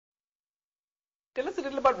a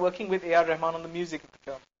little about working with A R Rahman on the music of the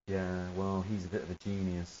film? Yeah, well, he's a bit of a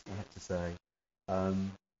genius, I have to say.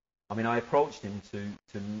 I mean, I approached him to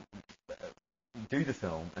do the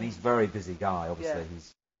film, and he's a very busy guy, obviously. Yeah.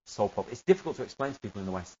 He's so popular. It's difficult to explain to people in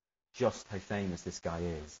the West just how famous this guy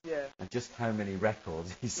is, Yeah. and just how many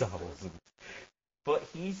records he sells. But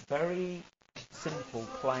he's very simple,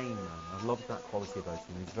 plain, man. I love that quality about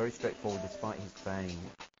him. He's very straightforward despite his fame,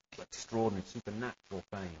 extraordinary, supernatural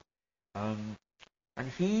fame.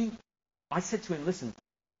 And I said to him, listen,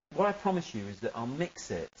 what I promise you is that I'll mix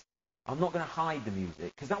it. I'm not going to hide the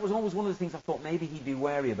music, because that was always one of the things I thought maybe he'd be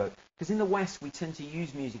wary about. Because in the West, we tend to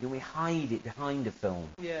use music and we hide it behind a film.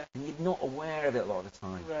 Yeah. And you're not aware of it a lot of the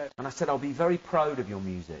time. Right. And I said, I'll be very proud of your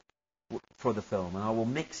music for the film, and I will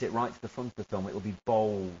mix it right to the front of the film. It will be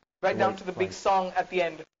bold. Right down to the big song at the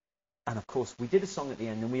end. And of course, we did a song at the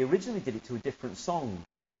end, and we originally did it to a different song.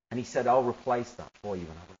 And he said, I'll replace that for you.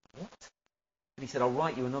 And I went, what? And he said, I'll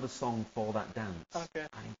write you another song for that dance. Okay.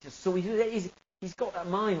 And he's got that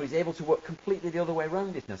mind where he's able to work completely the other way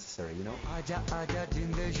around if necessary, you know.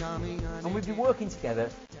 And we'd be working together,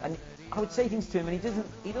 and I would say things to him, and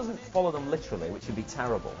he doesn't follow them literally, which would be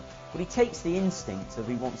terrible. But he takes the instinct of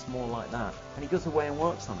he wants more like that, and he goes away and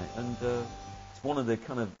works on it. And it's one of the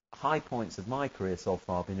kind of high points of my career so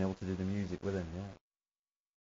far, being able to do the music with him. Yeah.